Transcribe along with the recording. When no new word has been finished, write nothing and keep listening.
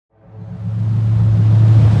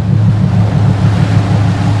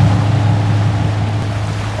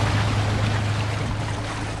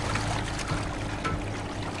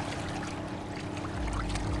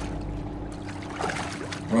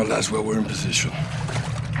Laswell, we're in position.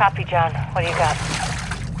 Copy, John. What do you got?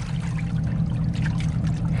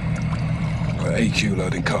 AQ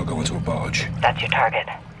loading cargo onto a barge. That's your target.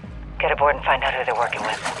 Get aboard and find out who they're working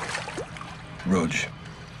with. Rog.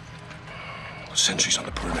 Sentries on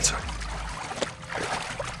the perimeter.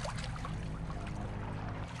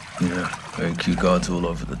 Yeah, AQ guards all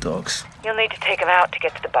over the docks. You'll need to take them out to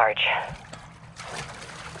get to the barge.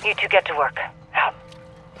 You two get to work. Out.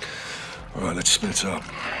 All right, let's split up.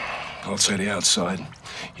 I'll take the outside.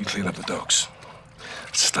 You clean up the docks.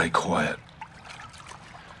 Stay quiet.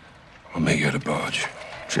 I'll meet you at the barge.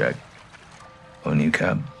 Check. On you,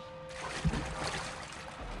 cab.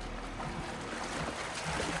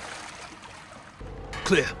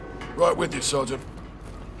 Clear. Right with you, Sergeant.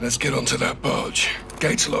 Let's get onto that barge.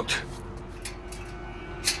 Gates locked.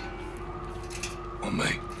 On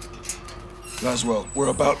me. Laswell, we're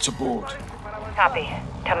about to board. Copy.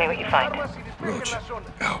 Tell me what you find. Rog,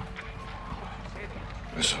 out.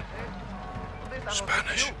 Listen.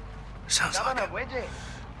 Spanish. Sounds like it.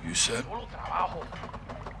 You said? No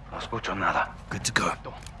escucho nada. Good to go.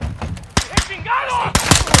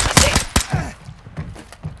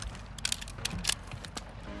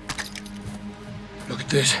 Look at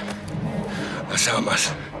this. That's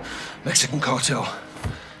Almas. Mexican cartel.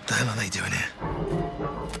 What the hell are they doing here?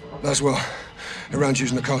 Laswell, around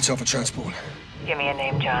using the cartel for transport. Give me a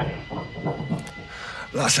name, John.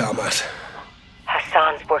 Las Almas.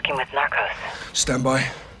 Hassan's working with narcos. Stand by.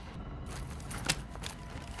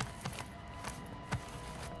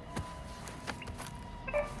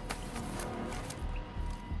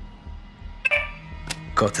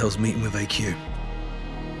 Cartel's meeting with AQ.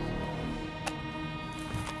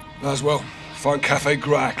 Laswell, find Cafe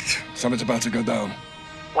Gracht. Something's about to go down.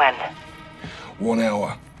 When? 1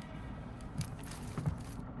 hour.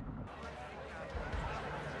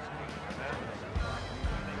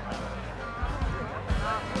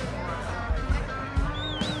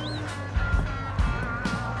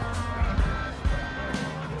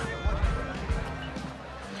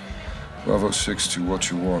 Bravo 6 to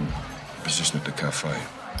what you want. Position at the cafe.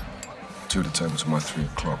 2 to table to my 3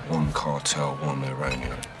 o'clock. 1 cartel, 1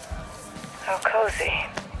 Iranian. How cozy.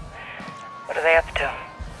 What are they up to?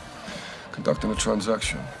 Conducting a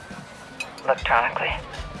transaction. Electronically.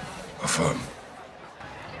 Affirm.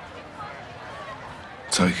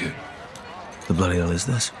 Take it. The bloody hell is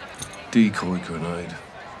this? Decoy grenade.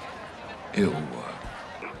 It'll work.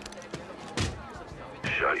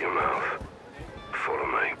 Shut your mouth. Follow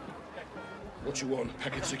me. What you want?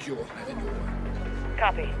 Package secure. Heading your way.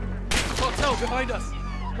 Copy. Cartel behind us!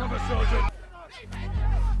 Cover, Sergeant!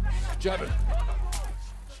 Jabbing.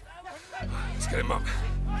 Let's get him up.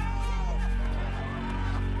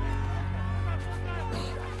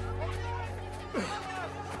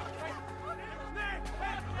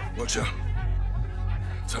 Watch out.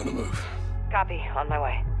 Time to move. Copy. On my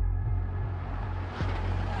way.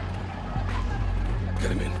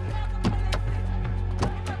 Get him in.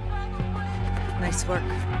 Nice work.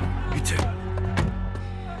 You too.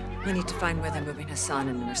 We need to find where they're moving Hassan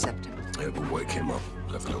and intercept him. Yeah, we'll wake him up.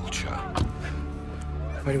 Have a little chat.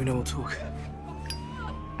 Where do we know we'll talk?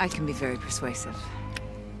 I can be very persuasive.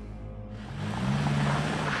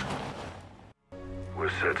 We're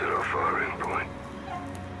set at our firing point.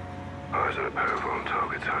 Eyes on a pair of armed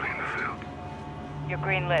targets hiding in the field. You're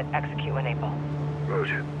green lit. Execute when able.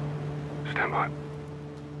 Roger. Stand by.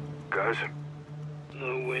 Guys?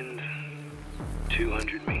 Low wind.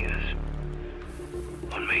 200 meters.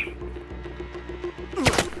 On me.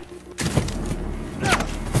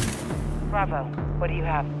 Bravo. What do you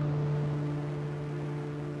have?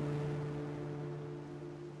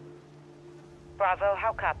 Bravo,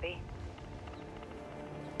 how copy?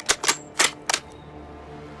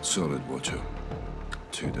 Solid, Watcher.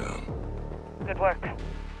 2 down. Good work.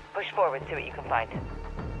 Push forward, see what you can find.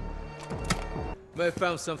 May have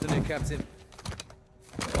found something here, Captain.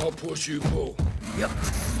 I'll push you, pull. Yep.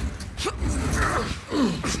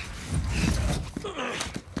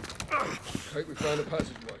 Think we found a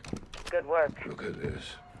passageway. Good work. Look at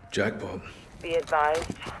this. Jackpot. Be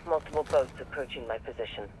advised, multiple boats approaching my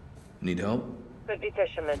position. Need help? Could be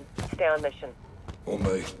fishermen. Stay on mission. On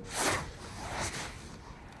me.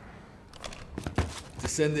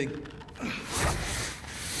 Descending.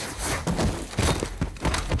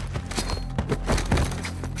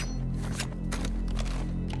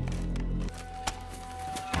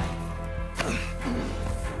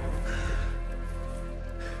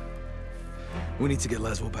 We need to get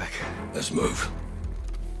Laswell back. Let's move.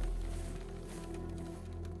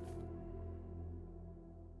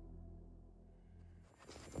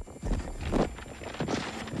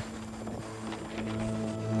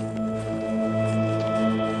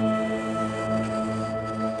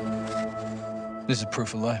 This is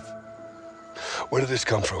proof of life. Where did this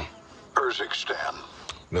come from? Urzikstan.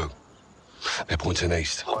 Look, they're pointing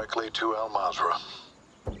east. Likely to Al Mazrah.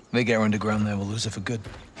 They get her underground there, we'll lose her for good.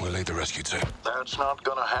 We'll lead the rescue team. That's not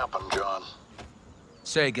gonna happen, John.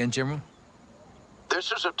 Say again, General.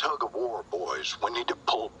 This is a tug of war, boys. We need to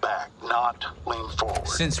pull back, not lean forward.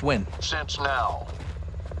 Since when? Since now.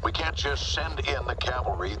 We can't just send in the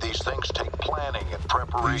cavalry. These things take planning and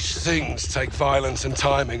preparation. These things take violence and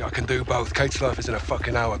timing. I can do both. Kate's life is in a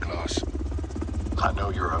fucking hourglass. I know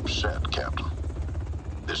you're upset, Captain.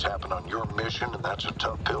 This happened on your mission, and that's a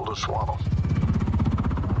tough pill to swallow.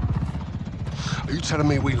 Are you telling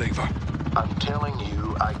me we leave her? I'm telling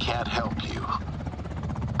you I can't help you,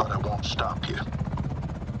 but I won't stop you.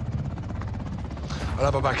 I'll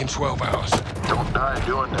have her back in 12 hours. Don't die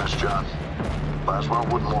doing this, John.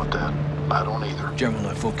 Laswell wouldn't want that. I don't either. General,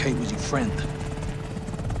 I thought Kate was your friend.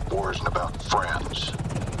 War isn't about friends.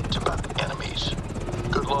 It's about enemies.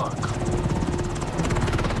 Good luck.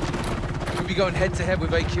 We'll be going head-to-head with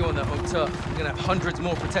AQ on that hotel. We're gonna have hundreds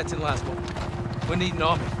more protecting Laswell. We need an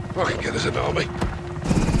army. I can get us an army.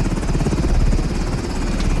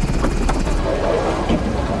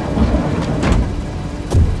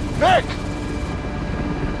 Nick!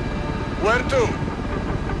 Where to?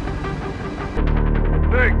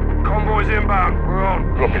 Nick, convoy's inbound. We're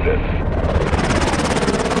on. Copy that.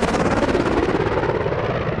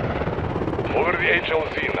 Over the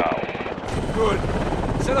HLZ now. Good.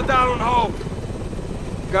 Settle down and hold.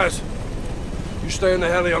 Guys, you stay in the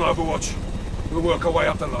heli on Overwatch. We'll work our way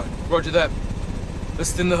up the line. Roger that.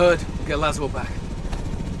 Let's thin the herd, get Laswell back.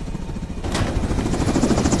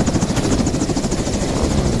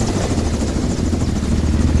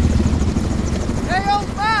 Hey, old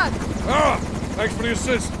man! Farah, thanks for the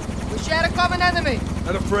assist. We share a common enemy.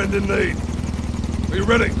 And a friend in need. Are you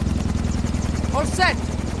ready? All set.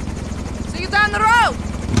 See you down the road!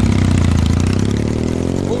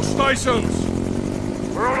 All stations.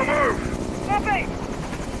 We're on the move. Copy!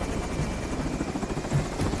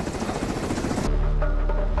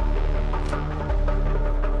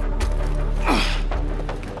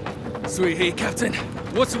 Sweet heat, Captain.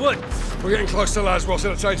 What's the word? We're getting close to Laswell, so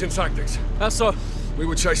they're changing tactics. How so? We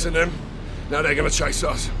were chasing them. Now they're gonna chase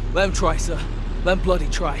us. Let them try, sir. Let them bloody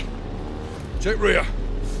try. Check rear.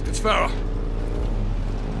 It's Farah.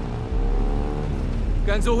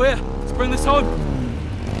 Guns all here. Let's bring this home.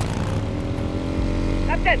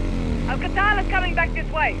 Captain, Alcatraz is coming back this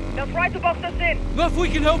way. They'll try to box us in. Not if we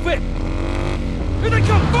can help it. Here they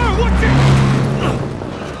come! Fire! Watch it!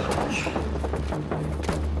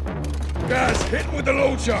 Gaz, hit with the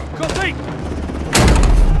launcher. Copy!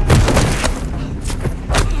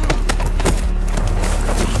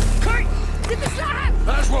 Kate! Get the shot!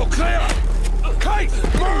 Laswell, clear! Kate,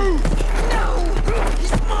 move! No!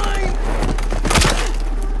 He's mine!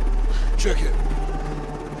 Check it.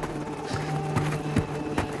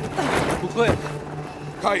 We're clear.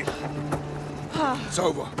 Kate. It's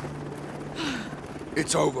over.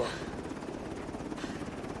 It's over.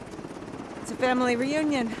 It's a family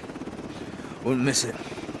reunion. Wouldn't miss it.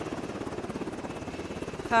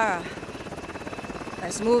 Farah.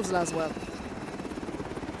 Nice moves, Laswell.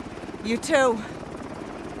 You too.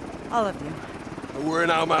 All of you. We're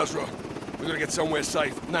in Al Mazrah. We're gonna get somewhere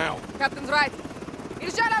safe, now. Captain's right.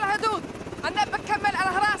 رجال على الحدود. النب بكمل على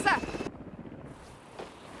الحراسة.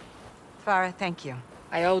 Farah, thank you.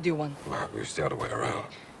 I owed you one. Well, it's the other way around.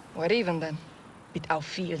 We're even then. Bit auf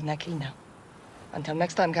viel Nakina. Until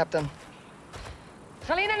next time, Captain.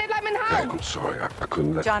 Salina, nicht like Kate, I'm sorry. I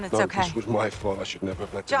couldn't let... John, it's no, okay. This was my fault. I should never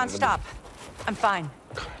have let... John, stop. I'm fine.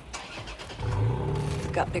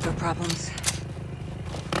 We've got bigger problems.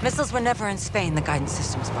 Missiles were never in Spain, the guidance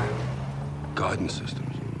systems were. Guidance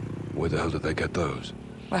systems? Where the hell did they get those?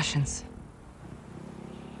 Russians.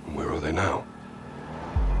 Where are they now?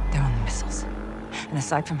 They're on the missiles. And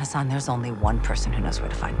aside from Hassan, there's only one person who knows where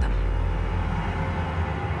to find them.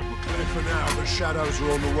 We're clear for now, but shadows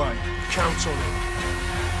are on the way. Count on it.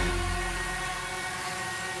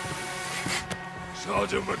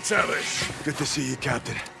 Sergeant McTavish. Good to see you,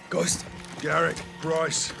 Captain. Ghost. Garrick,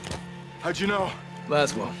 Bryce. How'd you know?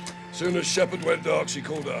 Laswell. Soon as Shepard went dark, she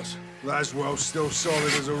called us. Laswell's still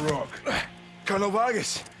solid as a rock. Colonel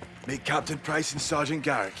Vargas. Meet Captain Price and Sergeant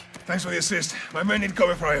Garrick. Thanks for the assist. My men need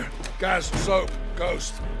cover fire. Gaz, Soap,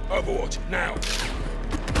 Ghost, Overwatch, now.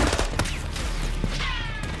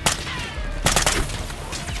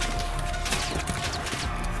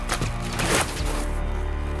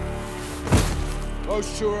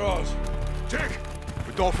 Those two are ours. Check!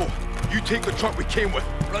 Rodolfo, you take the truck we came with.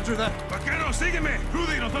 Roger that. Vaquero, sígueme.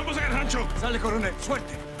 Rudy, nos vamos a Rancho. Sale, coronel.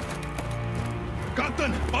 Suerte.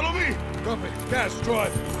 Captain, follow me! Copy. Gaz,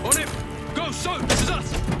 drive. On it! Go, so! This is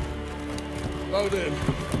us! Load in.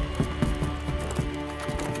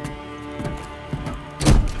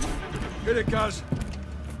 Hit it, Gaz.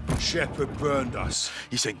 Shepard burned us.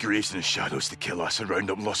 He sent Graves in the shadows to kill us and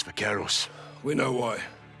round up Los Vaqueros. We know why.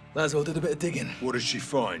 Laswell did a bit of digging. What did she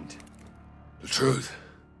find? The truth.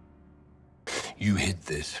 You hid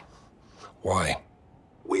this. Why?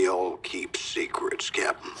 We all keep secrets,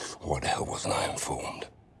 Captain. Why the hell wasn't I informed?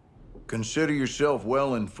 Consider yourself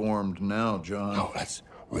well-informed now, John. Oh, that's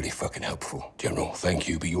really fucking helpful. General, thank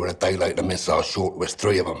you, but you were a day late. The missile short was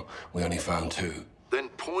 3 of them. We only found 2. Then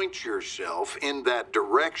point yourself in that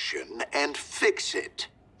direction and fix it.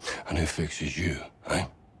 And who fixes you, eh?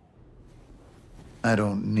 I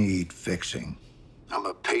don't need fixing. I'm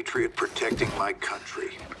a patriot protecting my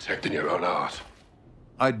country. Protecting your own art.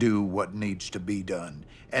 I do what needs to be done,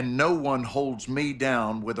 and no one holds me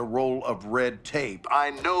down with a roll of red tape.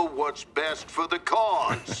 I know what's best for the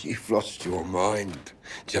cause. You've lost your mind,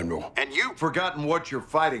 General. And you've forgotten what you're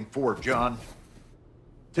fighting for, John.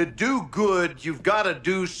 To do good, you've got to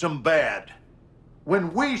do some bad.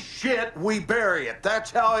 When we shit, we bury it.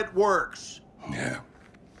 That's how it works. Yeah.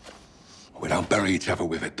 We don't bury each other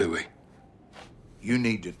with it, do we? You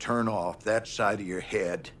need to turn off that side of your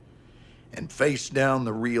head and face down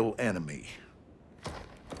the real enemy.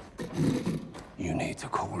 You need to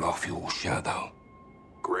call off your shadow.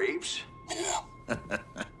 Graves? Yeah.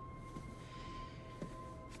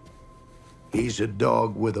 He's a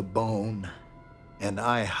dog with a bone, and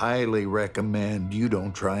I highly recommend you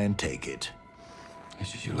don't try and take it.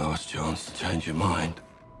 This is your last chance to change your mind.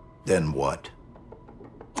 Then what?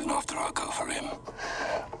 Then after I go for him,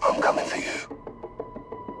 I'm coming for you.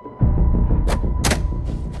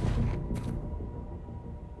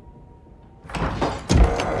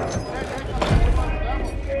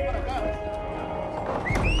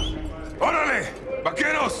 ¡Órale!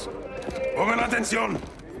 ¡Vaqueros! ¡Pongan atención!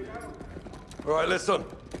 All right, listen.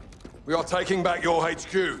 We are taking back your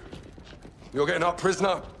HQ. You're getting up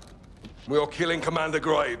prisoner. We are killing Commander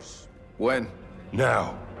Graves. When?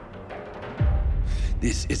 Now.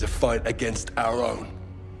 This is a fight against our own.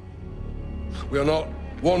 We are not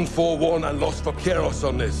 141 and Los Vaqueros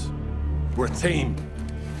on this. We're a team.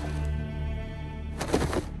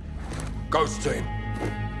 Ghost team.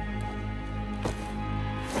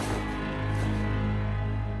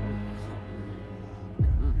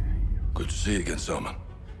 Good to see you again, Simon.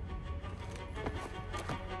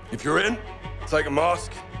 If you're in, take a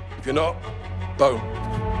mask. If you're not, don't.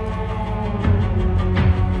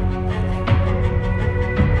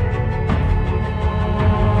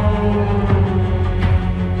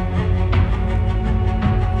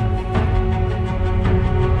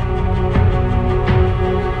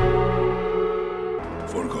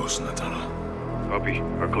 Copy.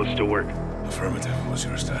 Our codes still work. Affirmative. What's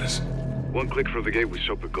your status? 1 click from the gate with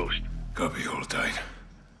Soap and Ghost. Copy. Hold tight.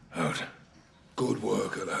 Out. Good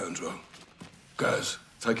work, Alejandro. Guys,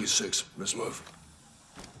 take your 6. Let's move.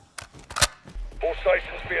 All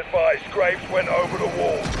stations be advised. Graves went over the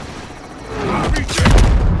wall.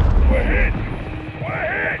 We're hit! We're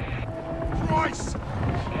hit! Christ!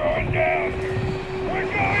 Going down! We're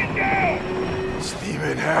going down!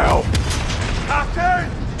 Steaming hell!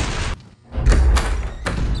 Captain!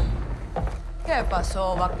 ¿Qué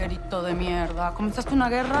pasó, vaquerito de mierda? ¿Comenzaste una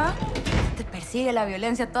guerra? Te persigue la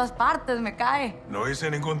violencia a todas partes, me cae. No hice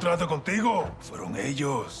ningún trato contigo. Fueron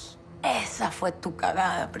ellos. Esa fue tu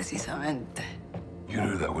cagada, precisamente. You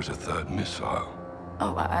knew that was a 3rd missile.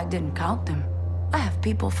 Oh, I didn't count them. I have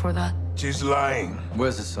people for that. She's lying.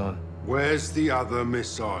 Where's the son? Where's the other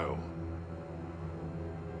missile?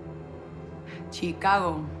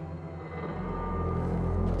 Chicago.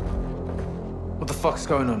 What the fuck's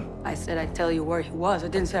going on? I said I'd tell you where he was. I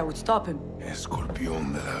didn't say I would stop him.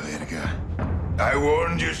 Escorpión de la verga. I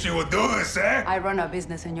warned you she would do this, eh? I run a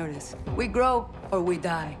business, señores. We grow or we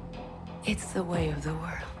die. It's the way of the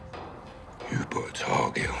world. You put a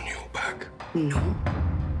target on your back. No.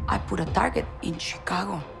 I put a target in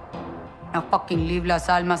Chicago. Now fucking leave Las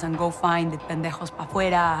Almas and go find the pendejos pa'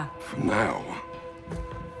 fuera. From now,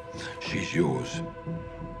 she's yours.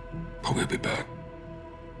 But we'll be back.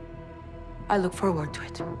 I look forward to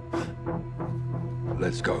it.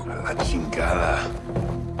 Let's go. La chingada.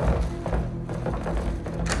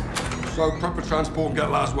 So, proper transport and get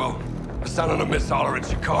Laswell. The stand on a missile are in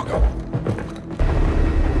Chicago.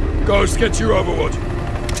 Ghost, get your overwatch.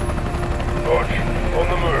 Dodge, on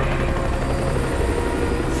the move.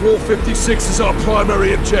 Floor 56 is our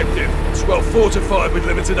primary objective. It's well fortified with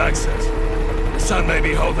limited access. The sun may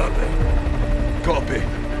be holed up there. Copy.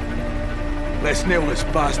 Let's nail this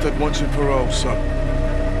bastard once and for all, son.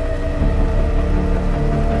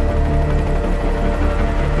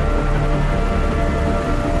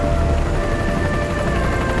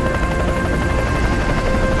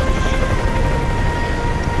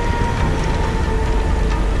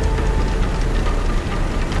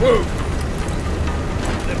 Move!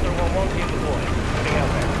 Lifter 1-1, keep the boy. Heading out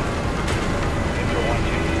there. Lifter 1-2,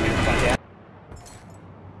 you find out.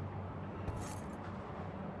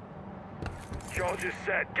 Charges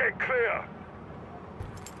set. Get clear.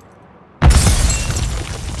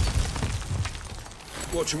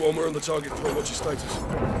 Watch your armor on the target point. What's your status?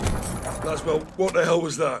 Laswell, what the hell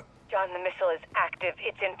was that? John, the missile is active.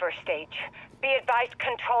 It's in first stage. Be advised,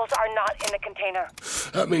 controls are not in the container.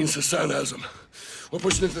 That means Hassan has them. We're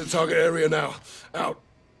pushing into the target area now. Out.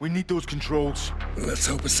 We need those controls. Let's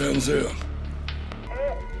hope Hassan's here.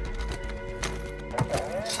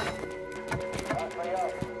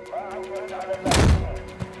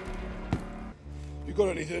 You got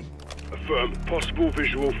anything? Affirm. Possible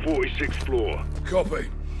visual 46th floor. Copy.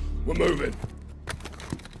 We're moving.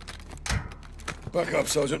 Back up,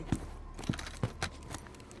 Sergeant.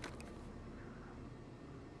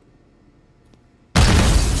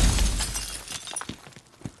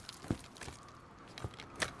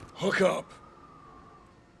 Hook up.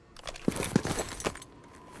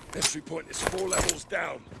 Entry point is 4 levels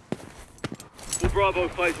down. All Bravo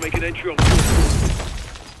 5's making entry on.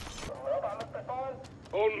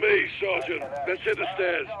 On me, Sergeant. Let's hit the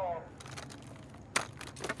stairs.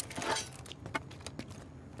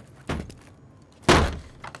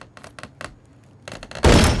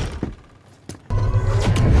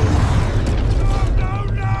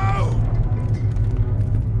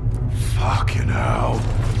 Fucking hell.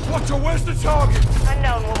 Watcher, where's the target?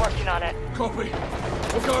 Unknown, we're working on it. Copy.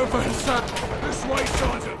 We're going for Hassan. This way,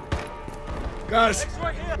 Sergeant. Guys,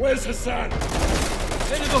 where's Hassan?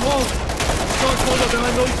 Into the hall. Start hold up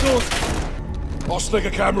behind those doors. I'll stick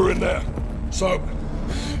a camera in there. So,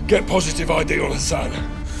 get positive ID on Hassan.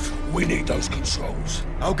 We need those controls.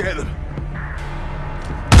 I'll get them.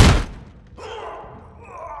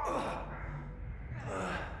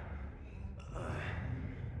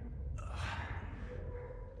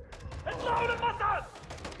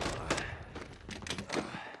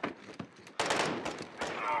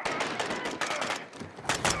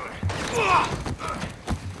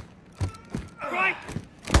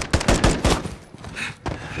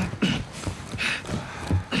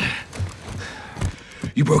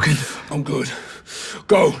 You broken? I'm good.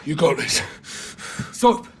 Go, you got this.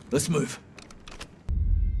 Soap, let's move.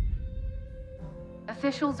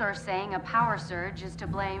 Officials are saying a power surge is to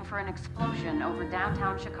blame for an explosion over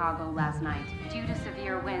downtown Chicago last night, due to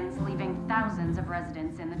severe winds leaving thousands of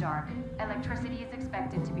residents in the dark. Electricity is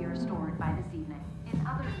expected to be restored by this evening. In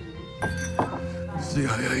other news...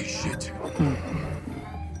 CIA shit.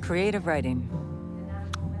 Creative writing.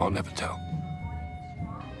 I'll never tell.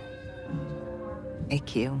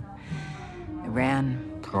 AQ. Iran.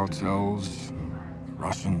 Cartels.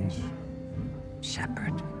 Russians.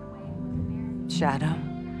 Shepard. Shadow.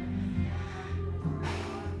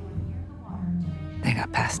 They got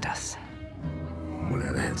past us. We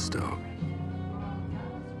had a head start.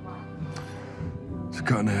 It's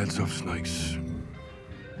cutting the heads off snakes.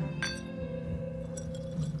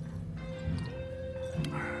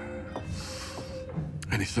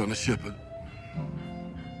 Any sign of Shepard?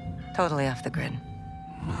 Totally off the grid.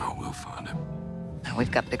 No, we'll find him. No,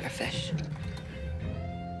 we've got bigger fish.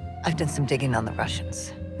 I've done some digging on the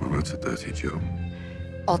Russians. Well, that's a dirty job.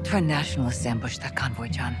 Ultra-nationalists ambushed that convoy,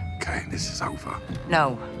 John. Okay, this is over.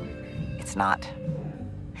 No, it's not.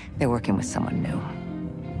 They're working with someone new.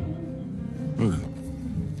 Who?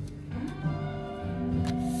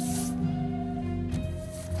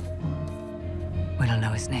 We don't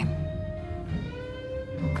know his name.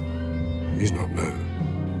 He's not new.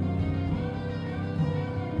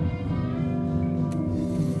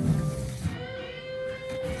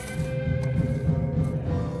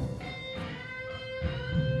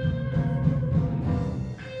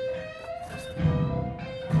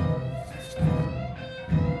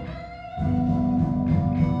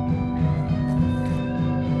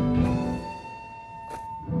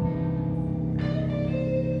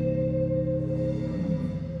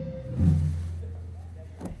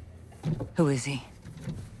 Who is he?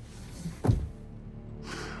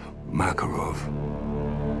 Makarov.